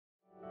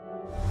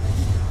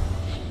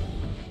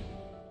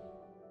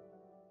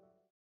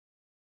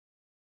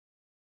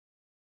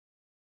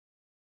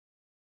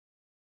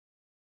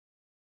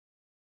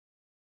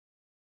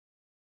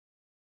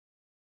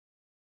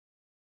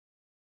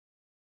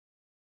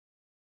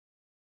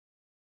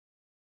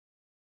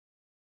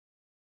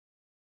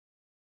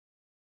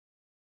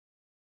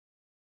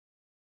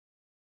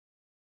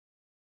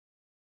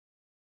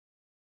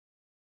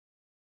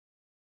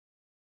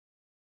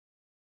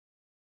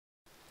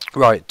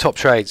Right, top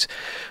trades.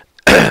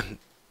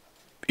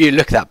 You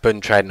look at that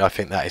bund trade, and I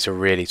think that is a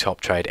really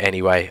top trade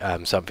anyway.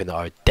 Something that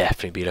I would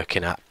definitely be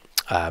looking at.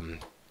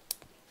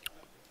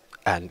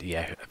 And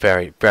yeah,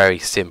 very, very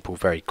simple,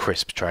 very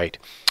crisp trade.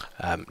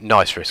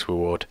 Nice risk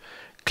reward,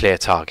 clear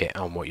target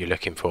on what you're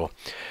looking for.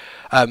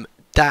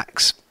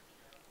 DAX,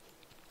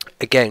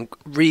 again,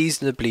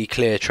 reasonably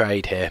clear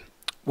trade here.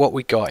 What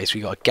we got is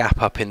we got a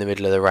gap up in the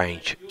middle of the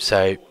range.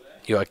 So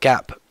you got a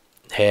gap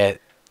here.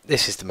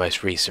 This is the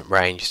most recent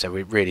range, so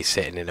we're really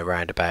sitting in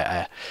around about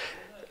a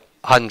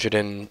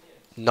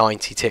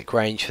 190 tick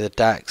range for the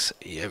DAX.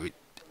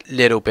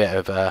 Little bit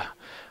of a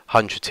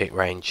 100 tick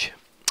range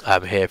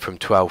here from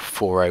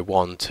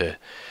 12,401 to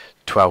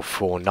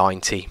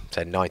 12,490,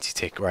 so 90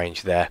 tick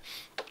range there.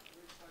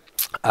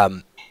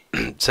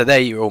 So there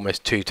you're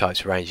almost two types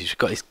of ranges. We've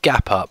got this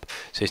gap up,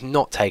 so it's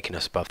not taking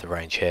us above the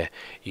range here.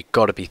 You've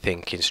got to be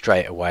thinking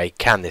straight away,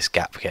 can this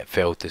gap get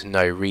filled? There's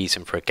no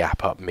reason for a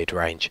gap up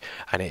mid-range,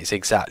 and it's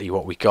exactly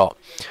what we got.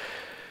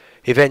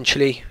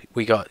 Eventually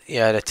we got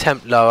an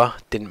attempt lower,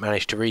 didn't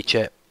manage to reach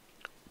it.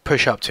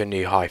 Push up to a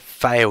new high,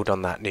 failed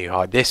on that new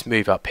high. This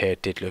move up here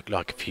did look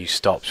like a few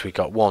stops. We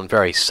got one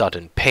very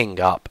sudden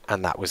ping up,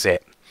 and that was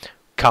it.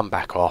 Come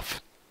back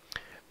off,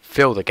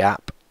 fill the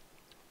gap,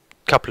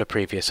 couple of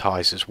previous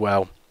highs as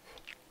well,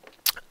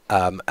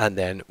 and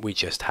then we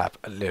just have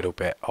a little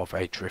bit of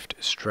a drift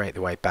straight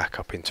the way back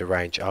up into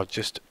range. I'll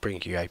just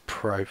bring you a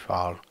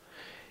profile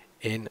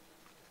in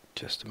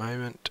just a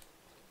moment.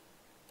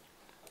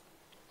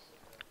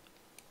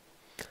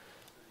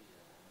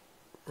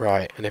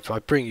 Right, and if I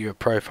bring you a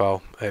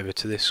profile over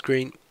to this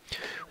screen,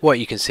 what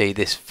you can see,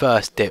 this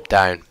first dip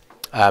down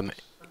down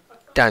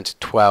to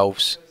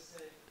 12s,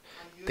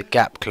 the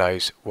gap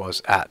close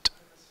was at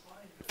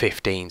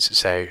 15s,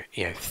 so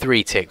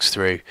 3 ticks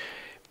through,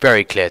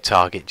 very clear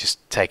target.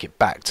 Just take it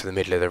back to the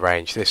middle of the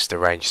range. This is the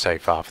range so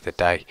far for the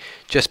day,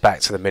 just back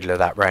to the middle of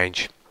that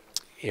range.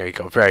 You've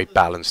got a very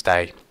balanced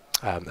day.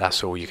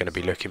 That's all you're going to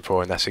be looking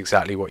for, and that's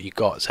exactly what you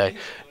got. So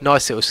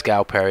nice little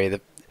scalp area.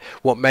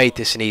 What made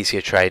this an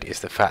easier trade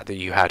is the fact that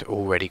you had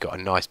already got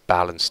a nice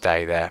balanced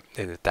day there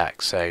in the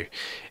DAX, so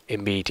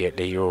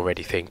immediately you're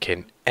already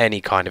thinking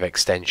any kind of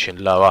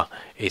extension lower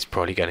is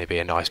probably going to be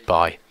a nice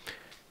buy.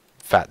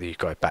 The fact that you've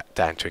got it back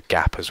down to a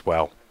gap as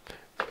well,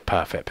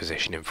 perfect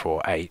positioning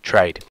for a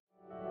trade.